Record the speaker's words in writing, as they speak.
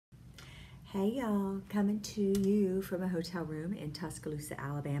Hey y'all, coming to you from a hotel room in Tuscaloosa,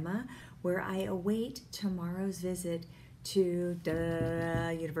 Alabama, where I await tomorrow's visit to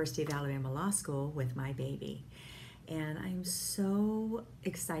the University of Alabama Law School with my baby. And I'm so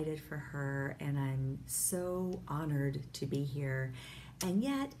excited for her and I'm so honored to be here. And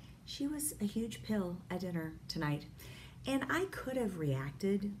yet, she was a huge pill at dinner tonight. And I could have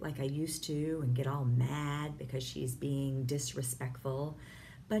reacted like I used to and get all mad because she's being disrespectful.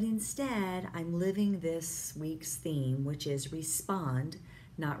 But instead, I'm living this week's theme, which is respond,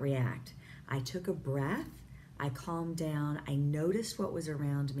 not react. I took a breath, I calmed down, I noticed what was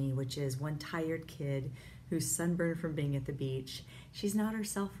around me, which is one tired kid who's sunburned from being at the beach. She's not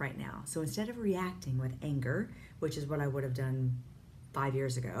herself right now. So instead of reacting with anger, which is what I would have done 5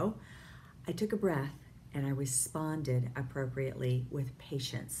 years ago, I took a breath and I responded appropriately with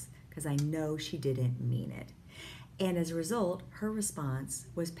patience because I know she didn't mean it. And as a result, her response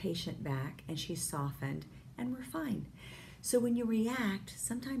was patient back and she softened and we're fine. So when you react,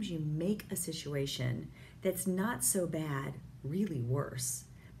 sometimes you make a situation that's not so bad really worse.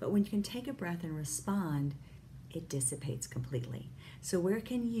 But when you can take a breath and respond, it dissipates completely. So where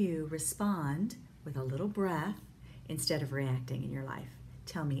can you respond with a little breath instead of reacting in your life?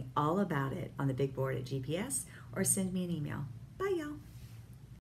 Tell me all about it on the big board at GPS or send me an email.